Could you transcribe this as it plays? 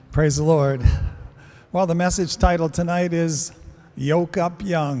Praise the Lord. Well, the message title tonight is Yoke Up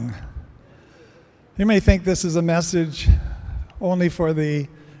Young. You may think this is a message only for the,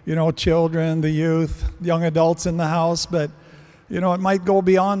 children, the youth, young adults in the house, but, it might go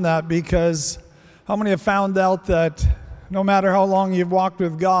beyond that, because how many have found out that no matter how long you've walked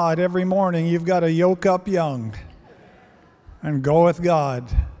with God, every morning you've got to yoke up young and go with God.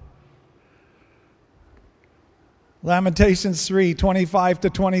 Lamentations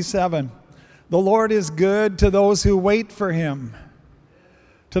 3:25-27. The Lord is good to those who wait for him,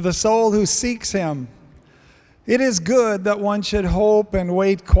 to the soul who seeks him. It is good that one should hope and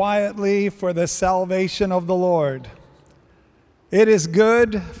wait quietly for the salvation of the Lord. It is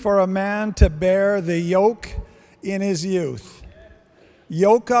good for a man to bear the yoke in his youth.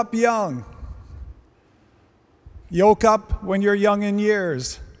 Yoke up young. Yoke up when you're young in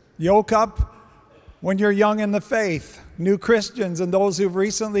years. Yoke up when you're young in the faith, new Christians and those who've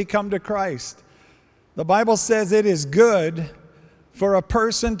recently come to Christ. The Bible says it is good for a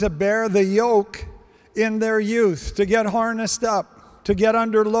person to bear the yoke in their youth, to get harnessed up, to get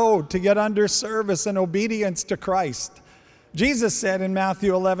under load, to get under service and obedience to Christ. Jesus said in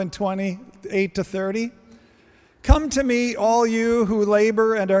Matthew 11:28-30, "Come to me, all you who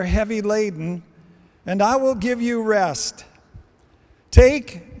labor and are heavy laden, and I will give you rest.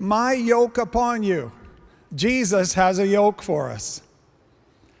 Take my yoke upon you." Jesus has a yoke for us.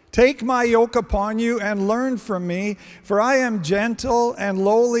 "Take my yoke upon you and learn from me, for I am gentle and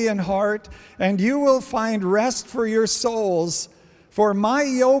lowly in heart, and you will find rest for your souls. For my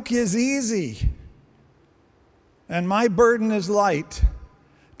yoke is easy and my burden is light."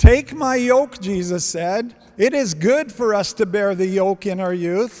 Take my yoke, Jesus said. It is good for us to bear the yoke in our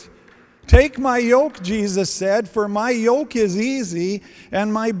youth. Take my yoke, Jesus said, for my yoke is easy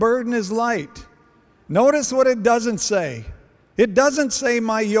and my burden is light. Notice what it doesn't say. It doesn't say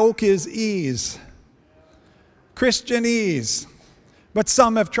my yoke is ease, Christian ease. But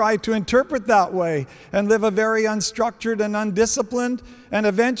some have tried to interpret that way and live a very unstructured and undisciplined and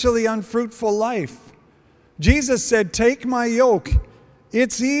eventually unfruitful life. Jesus said, take my yoke.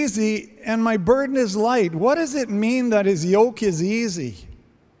 It's easy and my burden is light. What does it mean that his yoke is easy?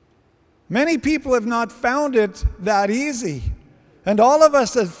 Many people have not found it that easy. And all of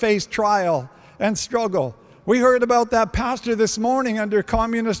us have faced trial and struggle. We heard about that pastor this morning under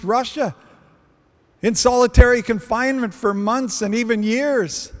communist Russia, in solitary confinement for months and even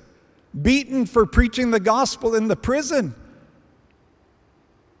years, beaten for preaching the gospel in the prison.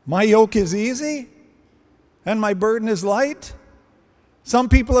 My yoke is easy and my burden is light. Some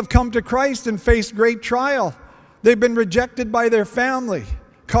people have come to Christ and faced great trial. They've been rejected by their family,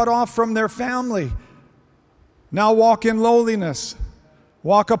 cut off from their family. Now walk in lowliness.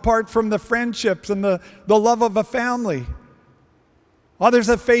 Walk apart from the friendships and the love of a family. Others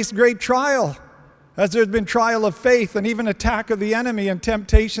have faced great trial, as there's been trial of faith and even attack of the enemy and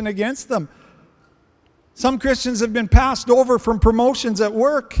temptation against them. Some Christians have been passed over from promotions at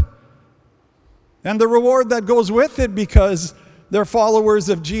work and the reward that goes with it because they're followers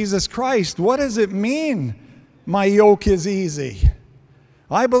of Jesus Christ. What does it mean, my yoke is easy?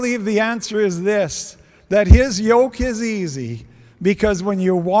 I believe the answer is this, that his yoke is easy because when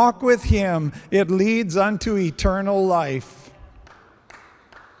you walk with him, it leads unto eternal life.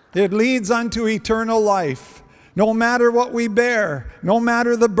 It leads unto eternal life. No matter what we bear, no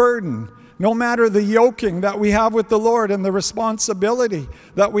matter the burden, no matter the yoking that we have with the Lord and the responsibility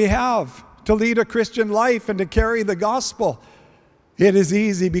that we have to lead a Christian life and to carry the gospel, it is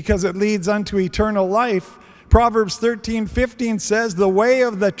easy because it leads unto eternal life. Proverbs 13:15 says, the way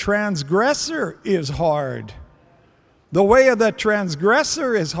of the transgressor is hard. The way of the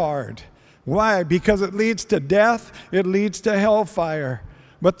transgressor is hard. Why? Because it leads to death, it leads to hellfire.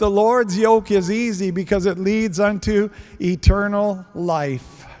 But the Lord's yoke is easy because it leads unto eternal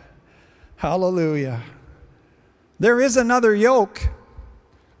life. Hallelujah. There is another yoke.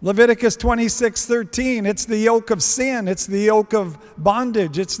 Leviticus 26:13. It's the yoke of sin. It's the yoke of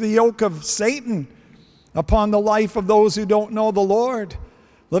bondage. It's the yoke of Satan upon the life of those who don't know the Lord.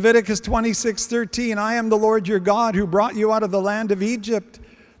 Leviticus 26:13, I am the Lord your God who brought you out of the land of Egypt,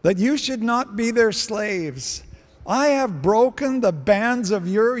 that you should not be their slaves. I have broken the bands of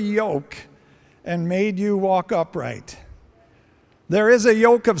your yoke and made you walk upright. There is a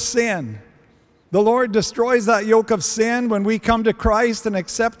yoke of sin. The Lord destroys that yoke of sin when we come to Christ and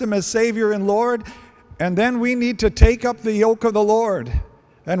accept him as Savior and Lord, and then we need to take up the yoke of the Lord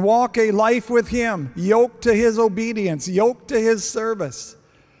and walk a life with him, yoked to his obedience, yoked to his service.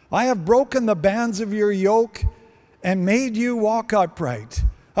 I have broken the bands of your yoke and made you walk upright.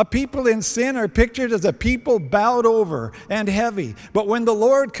 A people in sin are pictured as a people bowed over and heavy. But when the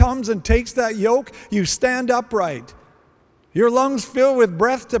Lord comes and takes that yoke, you stand upright. Your lungs fill with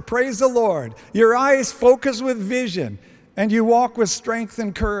breath to praise the Lord. Your eyes focus with vision, and you walk with strength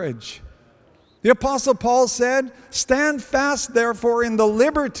and courage. The Apostle Paul said, "Stand fast, therefore, in the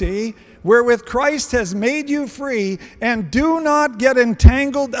liberty wherewith Christ has made you free, and do not get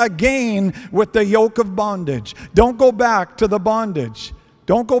entangled again with the yoke of bondage." Don't go back to the bondage.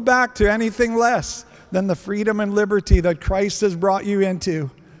 Don't go back to anything less than the freedom and liberty that Christ has brought you into.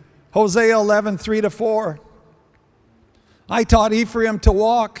 Hosea 11, 3-4. "I taught Ephraim to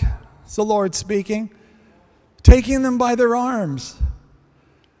walk," it's the Lord speaking, "taking them by their arms.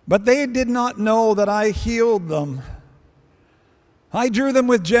 But they did not know that I healed them. I drew them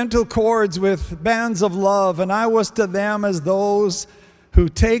with gentle cords, with bands of love, and I was to them as those who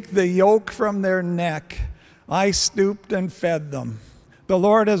take the yoke from their neck. I stooped and fed them." The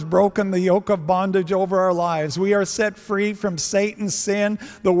Lord has broken the yoke of bondage over our lives. We are set free from Satan's sin,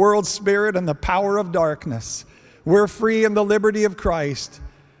 the world's spirit, and the power of darkness. We're free in the liberty of Christ.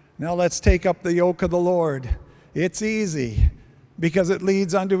 Now let's take up the yoke of the Lord. It's easy because it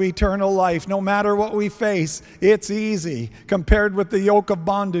leads unto eternal life. No matter what we face, it's easy compared with the yoke of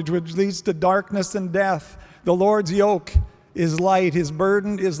bondage, which leads to darkness and death. The Lord's yoke is light. His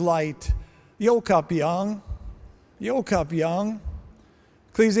burden is light. Yoke up, young. Yoke up, young.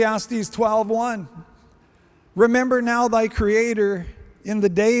 Ecclesiastes 12:1. "Remember now thy Creator in the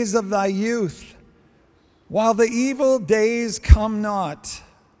days of thy youth, while the evil days come not."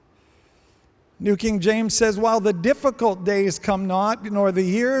 New King James says, "While the difficult days come not, nor the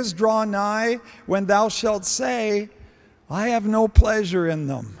years draw nigh, when thou shalt say, I have no pleasure in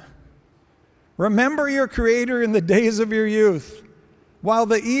them." Remember your Creator in the days of your youth, while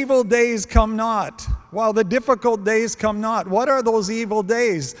the evil days come not, while the difficult days come not. What are those evil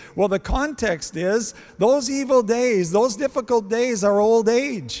days? Well, the context is those evil days, those difficult days are old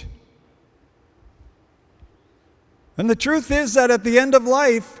age. And the truth is that at the end of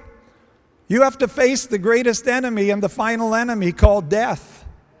life, you have to face the greatest enemy and the final enemy called death.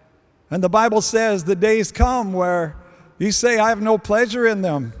 And the Bible says the days come where you say, I have no pleasure in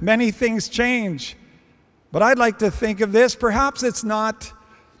them. Many things change. But I'd like to think of this. Perhaps it's not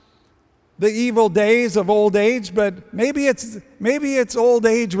the evil days of old age, but maybe it's old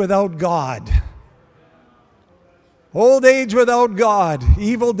age without God. Old age without God.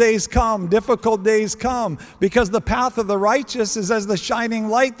 Evil days come, difficult days come, because the path of the righteous is as the shining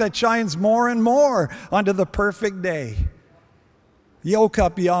light that shines more and more unto the perfect day. Yoke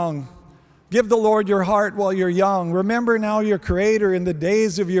up, young. Give the Lord your heart while you're young. Remember now your Creator in the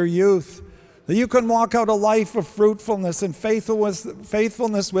days of your youth, that you can walk out a life of fruitfulness and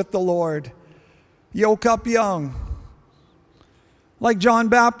faithfulness with the Lord. Yoke up young. Like John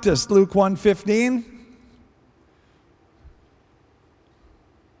Baptist, Luke 1:15.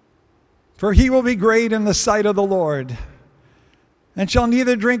 For he will be great in the sight of the Lord, and shall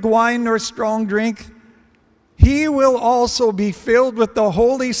neither drink wine nor strong drink. He will also be filled with the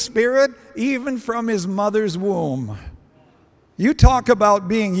Holy Spirit, even from his mother's womb. You talk about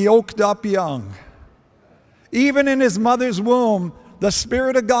being yoked up young. Even in his mother's womb, the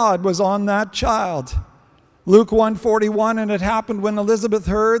Spirit of God was on that child. Luke 1:41, and it happened when Elizabeth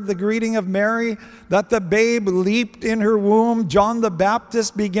heard the greeting of Mary, that the babe leaped in her womb. John the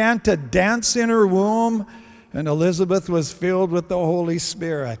Baptist began to dance in her womb, and Elizabeth was filled with the Holy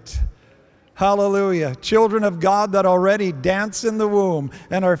Spirit. Hallelujah. Children of God that already dance in the womb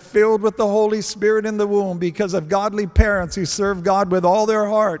and are filled with the Holy Spirit in the womb because of godly parents who serve God with all their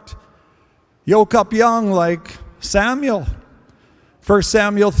heart. Yoke up young like Samuel. 1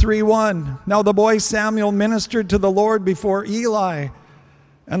 Samuel 3:1. Now the boy Samuel ministered to the Lord before Eli,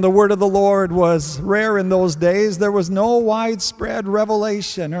 and the word of the Lord was rare in those days. There was no widespread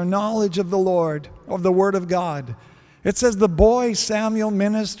revelation or knowledge of the Lord, of the word of God. It says the boy Samuel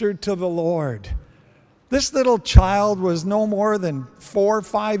ministered to the Lord. This little child was no more than 4 or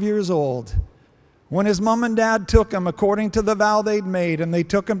 5 years old when his mom and dad took him according to the vow they'd made, and they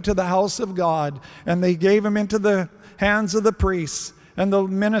took him to the house of God, and they gave him into the hands of the priests and the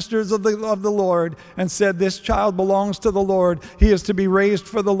ministers of the Lord, and said, this child belongs to the Lord. He is to be raised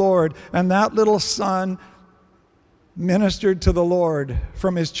for the Lord. And that little son ministered to the Lord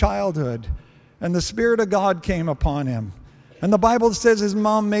from his childhood. And the Spirit of God came upon him. And the Bible says his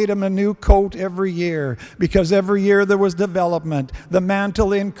mom made him a new coat every year, because every year there was development. The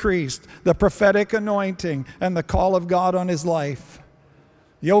mantle increased, the prophetic anointing, and the call of God on his life.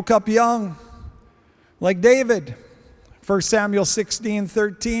 Yoke up young, like David. 1 Samuel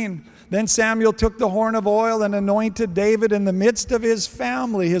 16:13. Then Samuel took the horn of oil and anointed David in the midst of his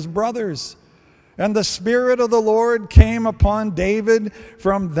family, his brothers. And the Spirit of the Lord came upon David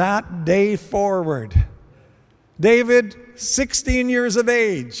from that day forward. David, 16 years of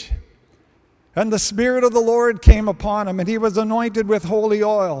age. And the Spirit of the Lord came upon him, and he was anointed with holy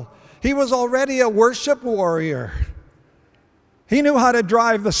oil. He was already a worship warrior. He knew how to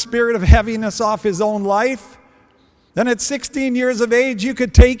drive the spirit of heaviness off his own life. Then at 16 years of age, you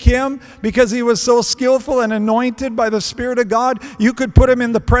could take him, because he was so skillful and anointed by the Spirit of God, you could put him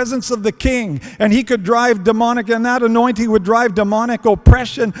in the presence of the king, and he could drive demonic, and that anointing would drive demonic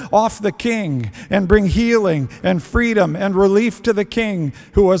oppression off the king and bring healing and freedom and relief to the king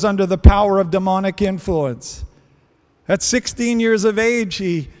who was under the power of demonic influence. At 16 years of age,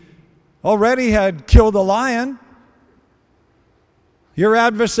 he already had killed a lion. Your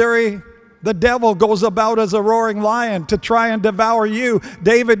adversary, the devil, goes about as a roaring lion to try and devour you.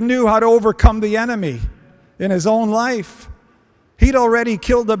 David knew how to overcome the enemy in his own life. He'd already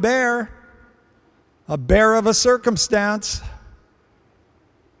killed a bear of a circumstance,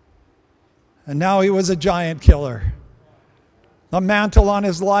 and now he was a giant killer. A mantle on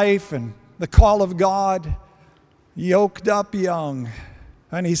his life and the call of God, yoked up young,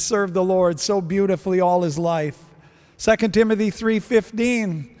 and he served the Lord so beautifully all his life. 2 Timothy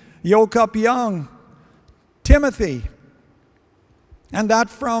 3:15, yoke up young Timothy, and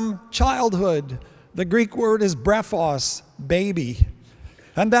that from childhood. The Greek word is brephos, baby.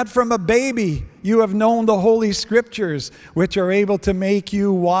 And that from a baby you have known the Holy Scriptures, which are able to make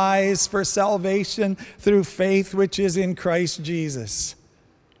you wise for salvation through faith which is in Christ Jesus.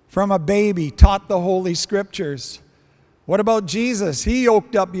 From a baby, taught the Holy Scriptures. What about Jesus? He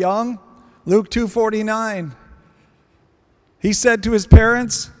yoked up young. Luke 2:49. He said to his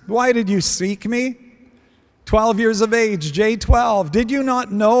parents, "Why did you seek me?" 12 years of age, J12. "Did you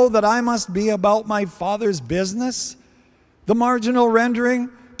not know that I must be about my Father's business?" The marginal rendering,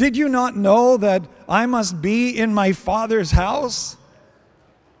 "Did you not know that I must be in my Father's house?"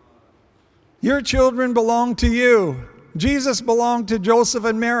 Your children belong to you. Jesus belonged to Joseph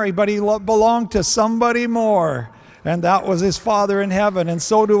and Mary, but he belonged to somebody more, and that was his Father in heaven, and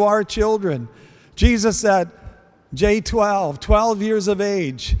so do our children. Jesus said, J12, 12 years of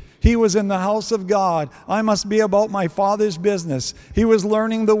age. He was in the house of God. I must be about my Father's business. He was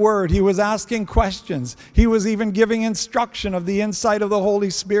learning the Word. He was asking questions. He was even giving instruction of the insight of the Holy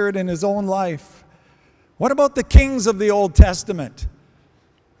Spirit in his own life. What about the kings of the Old Testament?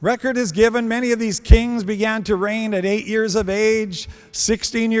 Record is given, many of these kings began to reign at 8 years of age,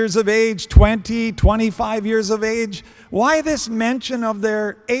 16 years of age, 20, 25 years of age. Why this mention of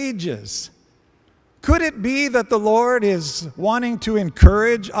their ages? Could it be that the Lord is wanting to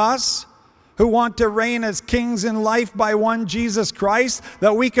encourage us who want to reign as kings in life by one Jesus Christ,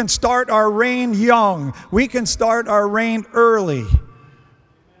 that we can start our reign young, we can start our reign early,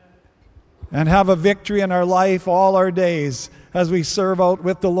 and have a victory in our life all our days as we serve out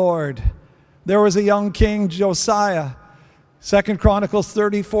with the Lord? There was a young king, Josiah, 2 Chronicles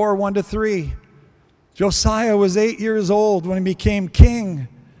 34, 1-3. Josiah was 8 years old when he became king.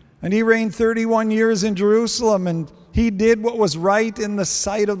 And he reigned 31 years in Jerusalem, and he did what was right in the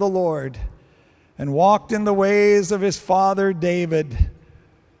sight of the Lord and walked in the ways of his father David.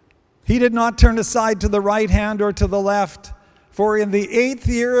 He did not turn aside to the right hand or to the left, for in the 8th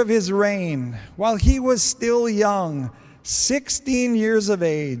year of his reign, while he was still young, 16 years of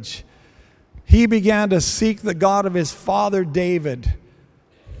age, he began to seek the God of his father David.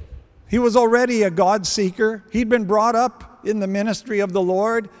 He was already a God seeker. He'd been brought up in the ministry of the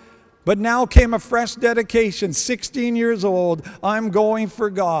Lord. But now came a fresh dedication, 16 years old. I'm going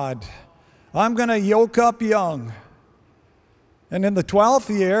for God. I'm going to yoke up young. And in the 12th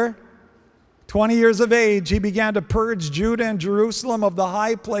year, 20 years of age, he began to purge Judah and Jerusalem of the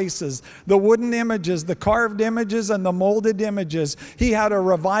high places, the wooden images, the carved images, and the molded images. He had a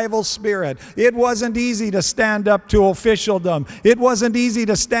revival spirit. It wasn't easy to stand up to officialdom. It wasn't easy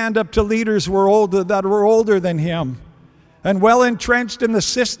to stand up to leaders that were older than him and well entrenched in the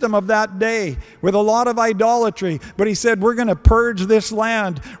system of that day with a lot of idolatry. But he said, we're going to purge this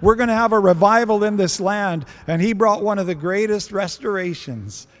land. We're going to have a revival in this land. And he brought one of the greatest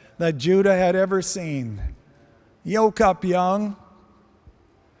restorations that Judah had ever seen. Yoke up young.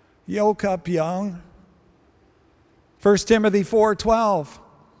 Yoke up young. 1 Timothy 4:12.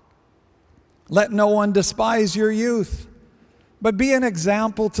 Let no one despise your youth, but be an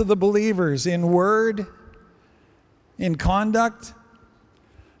example to the believers in word, in conduct,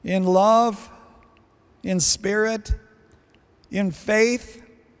 in love, in spirit, in faith,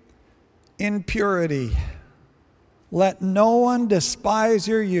 in purity. Let no one despise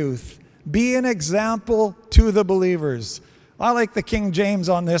your youth, Be an example to the believers. I like the King James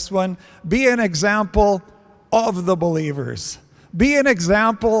on this one. Be an example of the believers. Be an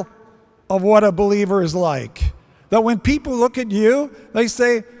example of what a believer is like. That when people look at you, they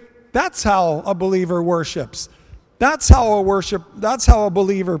say, that's how a believer worships. That's how a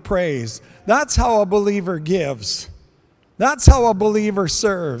believer prays. That's how a believer gives. That's how a believer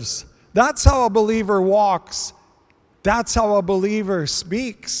serves. That's how a believer walks. That's how a believer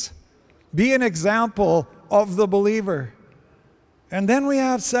speaks. Be an example of the believer. And then we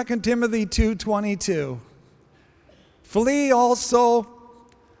have 2 Timothy 2:22. Flee also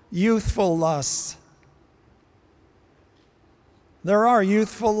youthful lusts. There are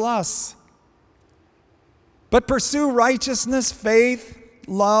youthful lusts. But pursue righteousness, faith,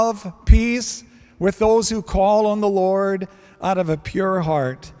 love, peace with those who call on the Lord out of a pure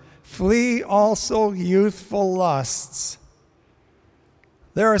heart. Flee also youthful lusts.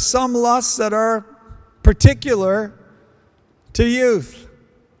 There are some lusts that are particular to youth.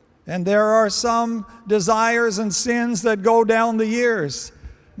 And there are some desires and sins that go down the years.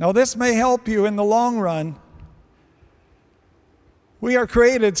 Now, this may help you in the long run. We are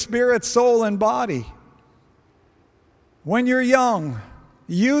created spirit, soul, and body. When you're young,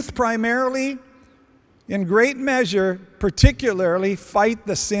 youth primarily, in great measure, particularly, fight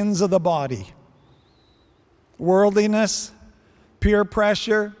the sins of the body. Worldliness, peer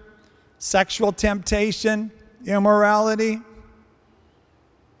pressure, sexual temptation, immorality.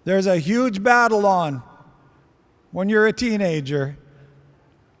 There's a huge battle on when you're a teenager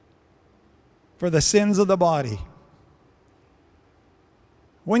for the sins of the body.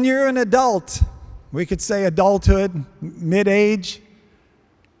 When you're an adult, we could say adulthood, mid-age,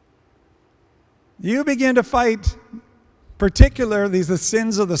 you begin to fight particularly the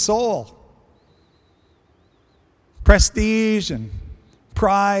sins of the soul. Prestige and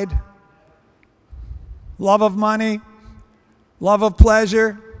pride, love of money, love of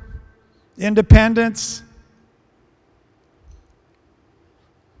pleasure, independence.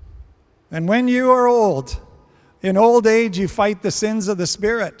 And when you are old, in old age, you fight the sins of the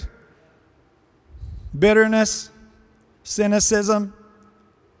spirit. Bitterness, cynicism.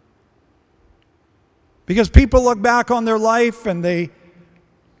 Because people look back on their life and they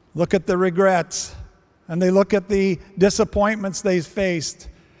look at the regrets and they look at the disappointments they've faced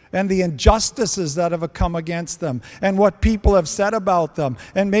and the injustices that have come against them and what people have said about them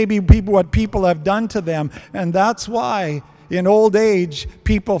and maybe what people have done to them. And that's why in old age,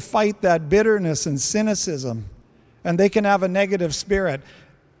 people fight that bitterness and cynicism. And they can have a negative spirit.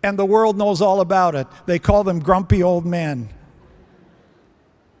 And the world knows all about it. They call them grumpy old men.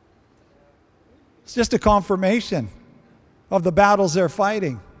 It's just a confirmation of the battles they're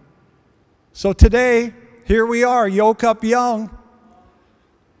fighting. So today, here we are, yoke up young.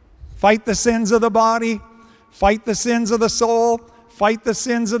 Fight the sins of the body. Fight the sins of the soul. Fight the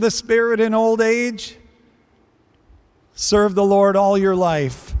sins of the spirit in old age. Serve the Lord all your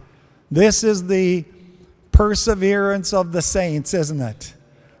life. This is the perseverance of the saints, isn't it?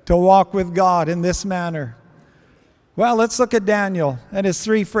 To walk with God in this manner. Well, let's look at Daniel and his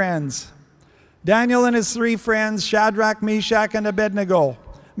three friends. Daniel and his three friends, Shadrach, Meshach, and Abednego.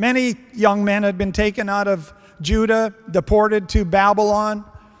 Many young men had been taken out of Judah, deported to Babylon.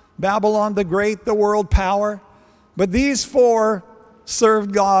 Babylon the Great, the world power. But these four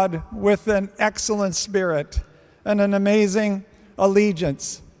served God with an excellent spirit and an amazing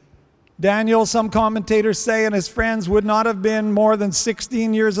allegiance. Daniel, some commentators say, and his friends would not have been more than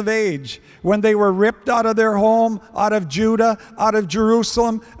 16 years of age when they were ripped out of their home, out of Judah, out of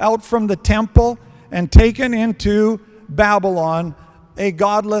Jerusalem, out from the temple, and taken into Babylon, a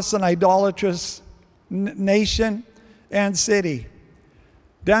godless and idolatrous nation and city.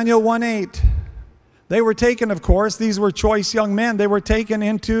 Daniel 1:8. They were taken, of course, these were choice young men. They were taken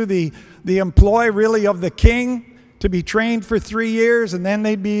into the employ, really, of the king, to be trained for 3 years, and then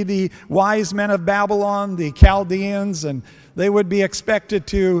they'd be the wise men of Babylon, the Chaldeans, and they would be expected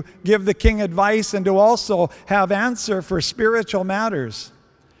to give the king advice and to also have answer for spiritual matters.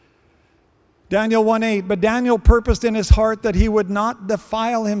 Daniel 1:8, but Daniel purposed in his heart that he would not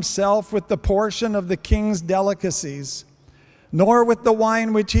defile himself with the portion of the king's delicacies, nor with the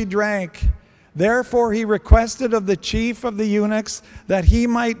wine which he drank. Therefore he requested of the chief of the eunuchs that he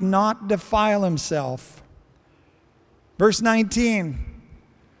might not defile himself. Verse 19.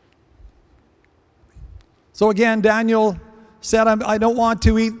 So again, Daniel said, I don't want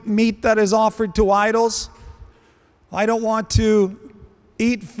to eat meat that is offered to idols. I don't want to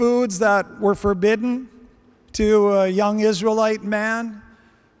eat foods that were forbidden to a young Israelite man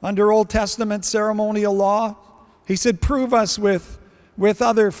under Old Testament ceremonial law. He said, prove us with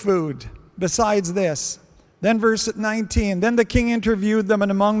other food. besides this. Then verse 19, then the king interviewed them, and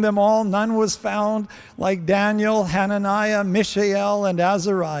among them all none was found like Daniel, Hananiah, Mishael, and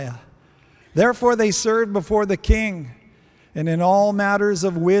Azariah. Therefore they served before the king, and in all matters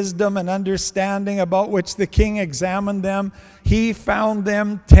of wisdom and understanding about which the king examined them, he found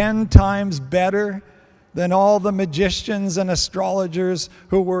them 10 times better than all the magicians and astrologers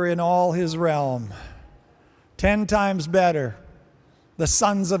who were in all his realm. 10 times better, the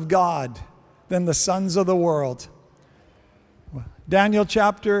sons of God, than the sons of the world. Daniel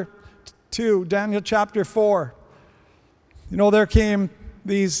chapter 2, Daniel chapter 4. There came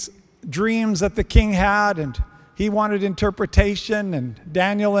these dreams that the king had, and he wanted interpretation, and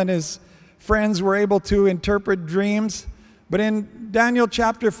Daniel and his friends were able to interpret dreams. But in Daniel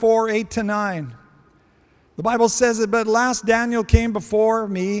chapter 4, 8-9, the Bible says that, but at last Daniel came before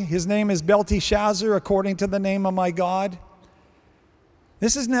me. His name is Belteshazzar, according to the name of my God.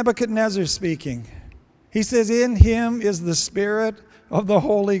 This is Nebuchadnezzar speaking. He says, in him is the Spirit of the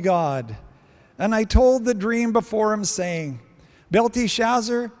Holy God. And I told the dream before him, saying,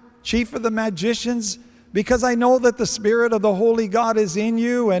 Belteshazzar, chief of the magicians, because I know that the Spirit of the Holy God is in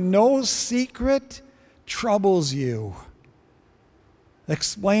you, and no secret troubles you.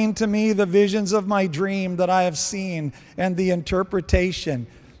 Explain to me the visions of my dream that I have seen, and the interpretation.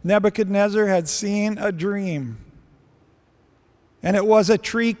 Nebuchadnezzar had seen a dream. And it was a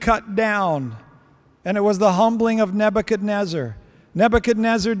tree cut down. And it was the humbling of Nebuchadnezzar.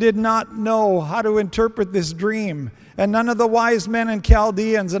 Nebuchadnezzar did not know how to interpret this dream. And none of the wise men and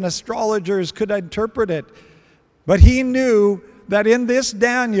Chaldeans and astrologers could interpret it. But he knew that in this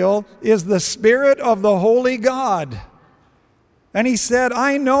Daniel is the Spirit of the Holy God. And he said,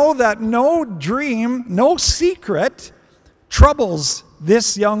 I know that no dream, no secret troubles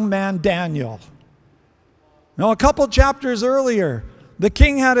this young man Daniel. Now, a couple chapters earlier, the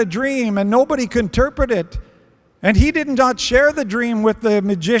king had a dream and nobody could interpret it. And he did not share the dream with the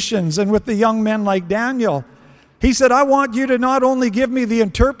magicians and with the young men like Daniel. He said, I want you to not only give me the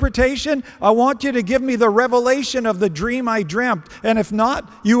interpretation, I want you to give me the revelation of the dream I dreamt. And if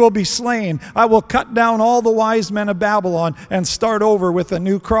not, you will be slain. I will cut down all the wise men of Babylon and start over with a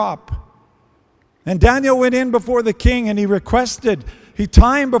new crop. And Daniel went in before the king and he requested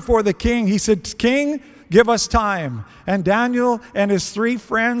time before the king. He said, King, give us time. And Daniel and his 3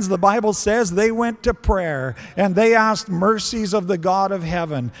 friends, the Bible says, they went to prayer and they asked mercies of the God of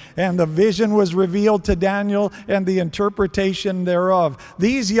heaven. And the vision was revealed to Daniel and the interpretation thereof.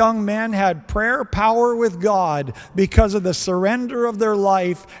 These young men had prayer power with God because of the surrender of their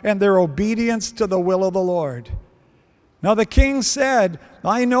life and their obedience to the will of the Lord. Now the king said,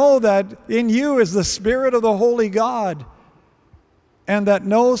 I know that in you is the Spirit of the Holy God, and that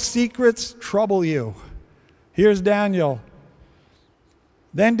no secrets trouble you. Here's Daniel.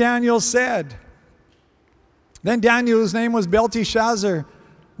 Then Daniel, whose name was Belteshazzar,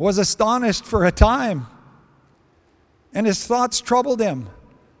 was astonished for a time, and his thoughts troubled him.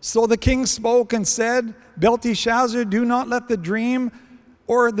 So the king spoke and said, Belteshazzar, do not let the dream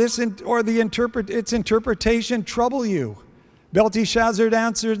or its interpretation trouble you. Belteshazzar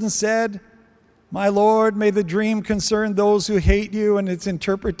answered and said, My Lord, may the dream concern those who hate you, and its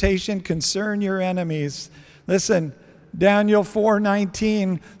interpretation concern your enemies. Listen, Daniel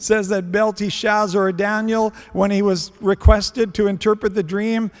 4:19 says that Belteshazzar, or Daniel, when he was requested to interpret the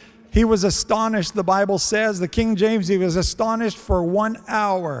dream, he was astonished, the Bible says. The King James, he was astonished for 1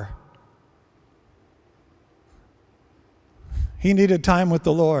 hour. He needed time with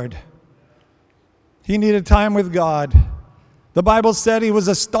the Lord. He needed time with God. The Bible said he was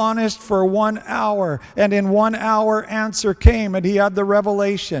astonished for 1 hour, and in 1 hour answer came, and he had the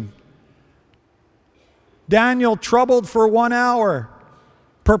revelation. Daniel troubled for 1 hour,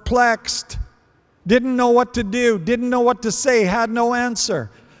 perplexed, didn't know what to do, didn't know what to say, had no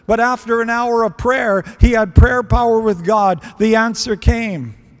answer. But after an hour of prayer, he had prayer power with God. The answer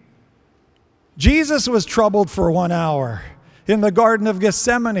came. Jesus was troubled for 1 hour in the Garden of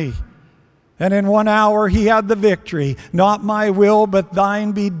Gethsemane. And in 1 hour, he had the victory. Not my will, but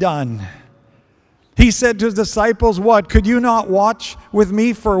thine be done. He said to his disciples, what? Could you not watch with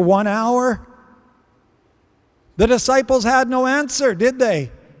me for 1 hour? The disciples had no answer, did they?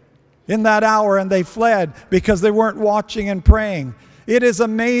 In that hour, and they fled because they weren't watching and praying. It is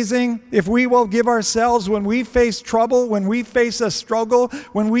amazing if we will give ourselves, when we face trouble, when we face a struggle,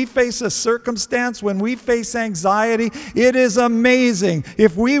 when we face a circumstance, when we face anxiety, it is amazing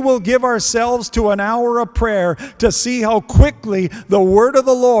if we will give ourselves to an hour of prayer to see how quickly the word of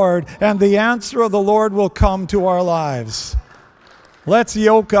the Lord and the answer of the Lord will come to our lives. Let's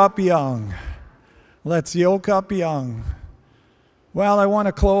yoke up young. Let's yoke up young. Well, I want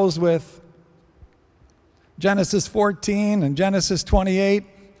to close with Genesis 14 and Genesis 28,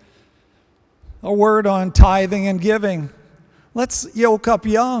 a word on tithing and giving. Let's yoke up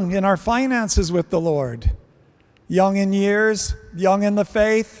young in our finances with the Lord. Young in years, young in the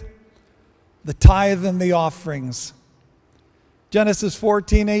faith, the tithe and the offerings. Genesis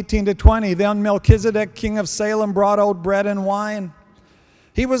 14, 18 to 20. Then Melchizedek, king of Salem, brought out bread and wine.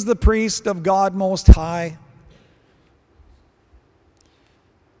 He was the priest of God Most High.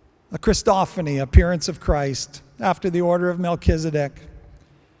 A Christophany, appearance of Christ, after the order of Melchizedek.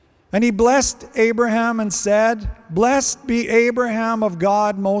 And he blessed Abraham and said, Blessed be Abraham of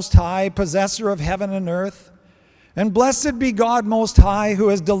God Most High, possessor of heaven and earth. And blessed be God Most High, who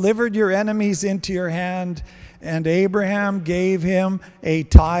has delivered your enemies into your hand. And Abraham gave him a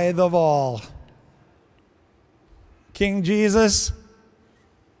tithe of all. King Jesus,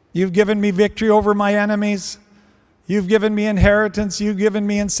 you've given me victory over my enemies. You've given me inheritance. You've given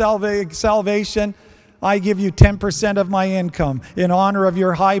me salvation. I give you 10% of my income in honor of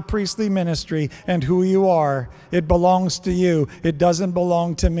your high priestly ministry and who you are. It belongs to you. It doesn't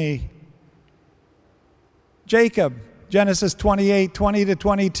belong to me. Jacob, Genesis 28, 20 to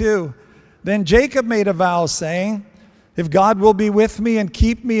 22. Then Jacob made a vow, saying, If God will be with me and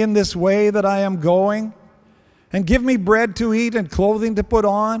keep me in this way that I am going, and give me bread to eat and clothing to put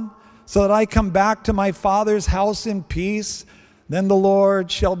on, so that I come back to my father's house in peace, then the Lord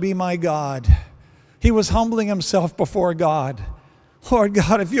shall be my God. He was humbling himself before God. Lord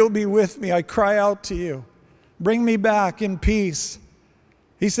God, if you'll be with me, I cry out to you. Bring me back in peace.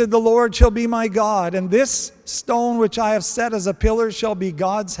 He said, The Lord shall be my God, and this stone which I have set as a pillar shall be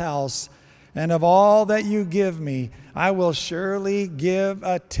God's house. And of all that you give me, I will surely give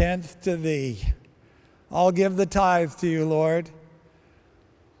a tenth to thee. I'll give the tithe to you, Lord.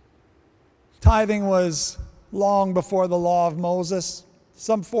 Tithing was long before the law of Moses,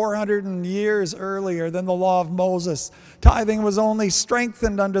 some 400 years earlier than the law of Moses. Tithing was only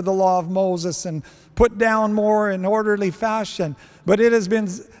strengthened under the law of Moses and put down more in orderly fashion. But it has been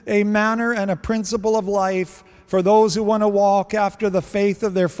a manner and a principle of life for those who want to walk after the faith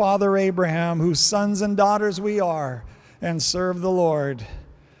of their father Abraham, whose sons and daughters we are, and serve the Lord.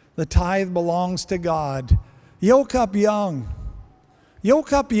 The tithe belongs to God. Yoke up young.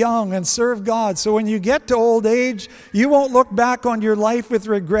 Yoke up young and serve God. So when you get to old age, you won't look back on your life with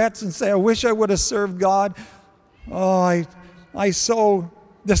regrets and say, I wish I would have served God. Oh, I so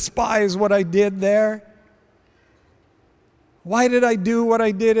despise what I did there. Why did I do what I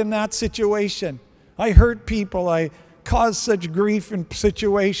did in that situation? I hurt people. I caused such grief in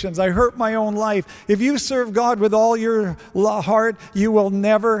situations. I hurt my own life. If you serve God with all your heart, you will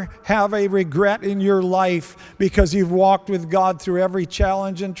never have a regret in your life because you've walked with God through every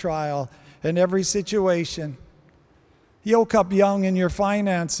challenge and trial and every situation. Yoke up young in your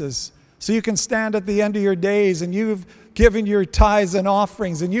finances so you can stand at the end of your days and you've given your tithes and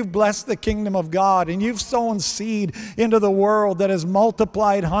offerings and you've blessed the kingdom of God and you've sown seed into the world that has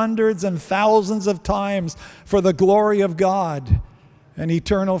multiplied hundreds and thousands of times for the glory of God, and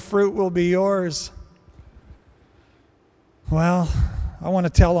eternal fruit will be yours. Well, I want to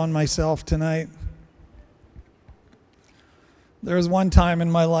tell on myself tonight. There was one time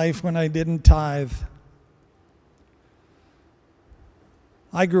in my life when I didn't tithe.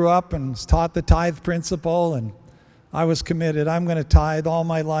 I grew up and was taught the tithe principle, and I was committed. I'm going to tithe all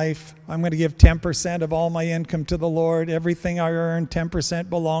my life. I'm going to give 10% of all my income to the Lord. Everything I earn, 10%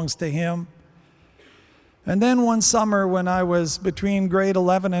 belongs to Him. And then one summer when I was between grade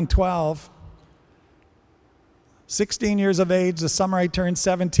 11 and 12, 16 years of age, the summer I turned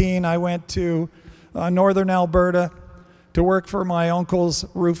 17, I went to northern Alberta to work for my uncle's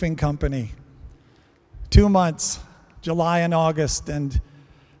roofing company. 2 months, July and August, and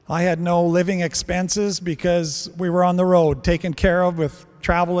I had no living expenses because we were on the road, taken care of with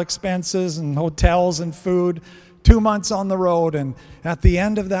travel expenses and hotels and food. 2 months on the road, and at the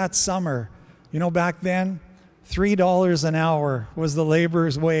end of that summer, back then, $3 an hour was the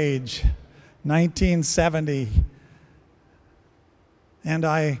laborer's wage, 1970. And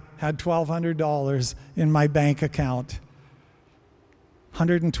I had $1,200 in my bank account.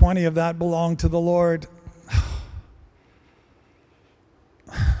 120 of that belonged to the Lord.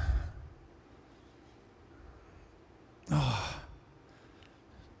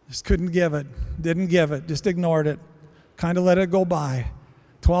 Just couldn't give it. Didn't give it. Just ignored it. Kind of let it go by.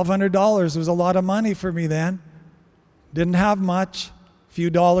 $1,200 was a lot of money for me then. Didn't have much. A few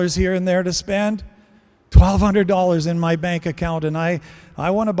dollars here and there to spend. $1,200 in my bank account, and I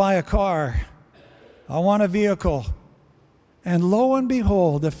want to buy a car. I want a vehicle. And lo and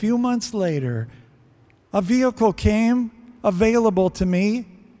behold, a few months later, a vehicle came available to me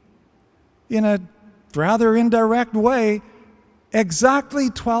in a rather indirect way, exactly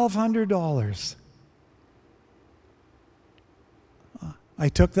 $1,200. I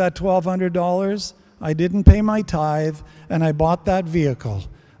took that $1,200, I didn't pay my tithe, and I bought that vehicle,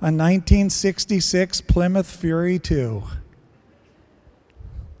 a 1966 Plymouth Fury 2.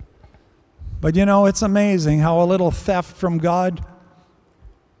 But you know, it's amazing how a little theft from God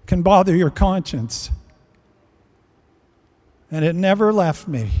can bother your conscience. And it never left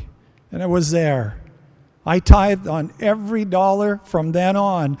me, and it was there. I tithed on every dollar from then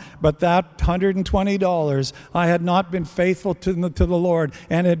on, but that $120, I had not been faithful to the Lord,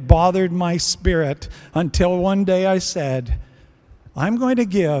 and it bothered my spirit until one day I said, I'm going to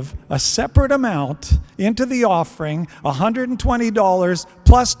give a separate amount into the offering, $120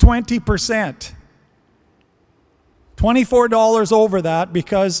 plus 20%. $24 over that,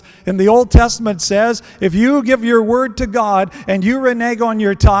 because in the Old Testament says, if you give your word to God and you renege on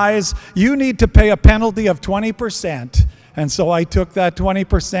your tithes, you need to pay a penalty of 20%. And so I took that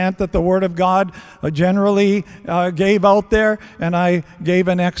 20% that the Word of God generally gave out there, and I gave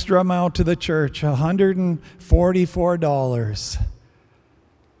an extra amount to the church, $144.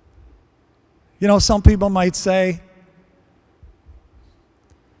 You know, some people might say,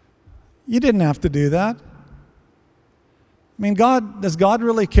 you didn't have to do that. I mean, does God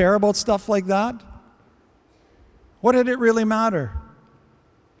really care about stuff like that? What did it really matter?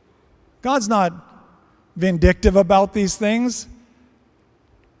 God's not vindictive about these things.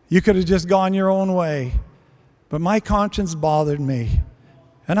 You could have just gone your own way. But my conscience bothered me.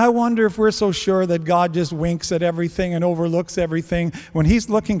 And I wonder if we're so sure that God just winks at everything and overlooks everything when He's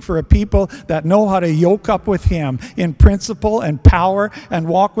looking for a people that know how to yoke up with Him in principle and power and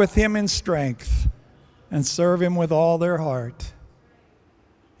walk with Him in strength and serve Him with all their heart.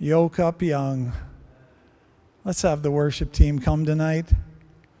 Yoke up young. Let's have the worship team come tonight.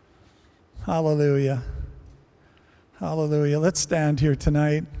 Hallelujah. Hallelujah. Let's stand here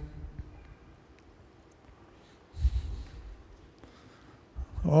tonight.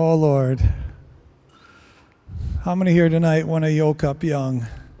 Oh, Lord. How many here tonight want to yoke up young?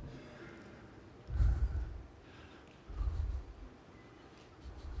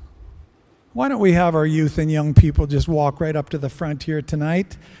 Why don't we have our youth and young people just walk right up to the front here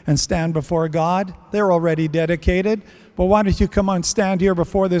tonight and stand before God? They're already dedicated. But why don't you come on, stand here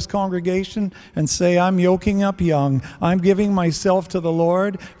before this congregation and say, I'm yoking up young. I'm giving myself to the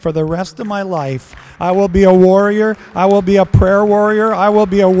Lord for the rest of my life. I will be a warrior. I will be a prayer warrior. I will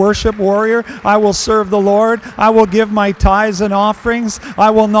be a worship warrior. I will serve the Lord. I will give my tithes and offerings.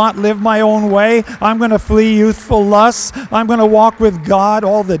 I will not live my own way. I'm going to flee youthful lusts. I'm going to walk with God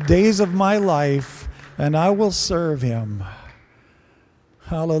all the days of my life, and I will serve Him.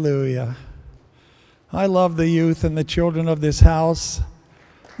 Hallelujah. I love the youth and the children of this house.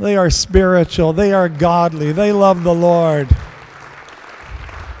 They are spiritual. They are godly. They love the Lord.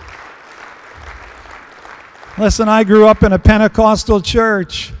 Listen, I grew up in a Pentecostal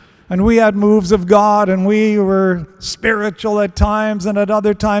church, and we had moves of God, and we were spiritual at times and at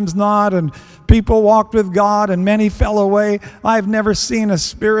other times not, and people walked with God and many fell away. I've never seen a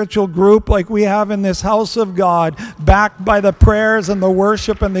spiritual group like we have in this house of God, backed by the prayers and the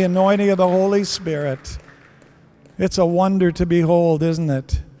worship and the anointing of the Holy Spirit. It's a wonder to behold, isn't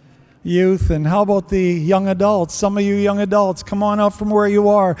it? Youth, and how about the young adults? Some of you young adults, come on up from where you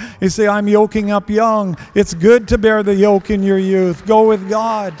are. You say, I'm yoking up young. It's good to bear the yoke in your youth. Go with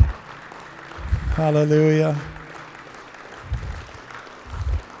God. Hallelujah.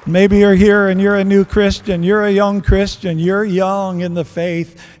 Maybe you're here and you're a new Christian. You're a young Christian. You're young in the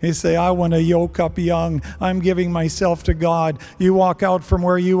faith. You say, I want to yoke up young. I'm giving myself to God. You walk out from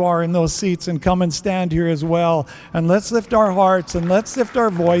where you are in those seats and come and stand here as well. And let's lift our hearts and let's lift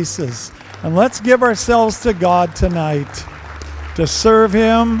our voices. And let's give ourselves to God tonight to serve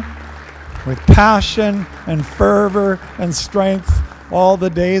Him with passion and fervor and strength all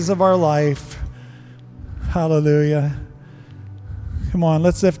the days of our life. Hallelujah. Come on,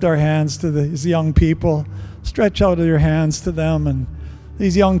 let's lift our hands to these young people. Stretch out your hands to them. And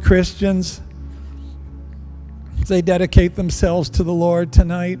these young Christians, as they dedicate themselves to the Lord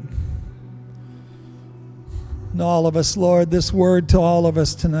tonight. And all of us, Lord, this word to all of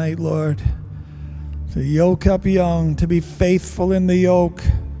us tonight, Lord. To yoke up young, to be faithful in the yoke.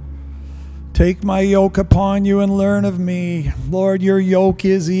 Take my yoke upon you and learn of me. Lord, your yoke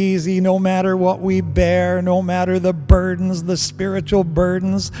is easy no matter what we bear, no matter the burdens, the spiritual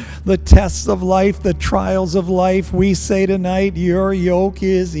burdens, the tests of life, the trials of life. We say tonight, your yoke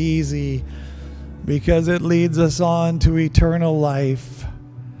is easy because it leads us on to eternal life.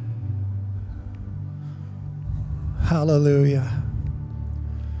 Hallelujah.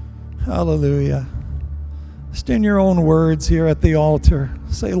 Hallelujah. Just in your own words here at the altar,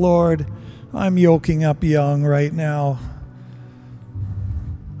 say, Lord, I'm yoking up young right now.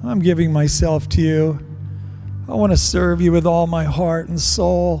 I'm giving myself to you. I want to serve you with all my heart and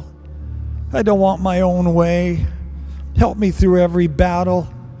soul. I don't want my own way. Help me through every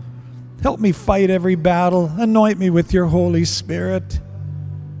battle. Help me fight every battle. Anoint me with your Holy Spirit.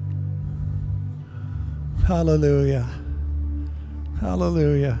 Hallelujah.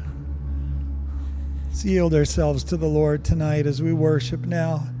 Hallelujah. Let's yield ourselves to the Lord tonight as we worship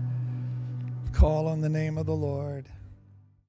now. Call on the name of the Lord.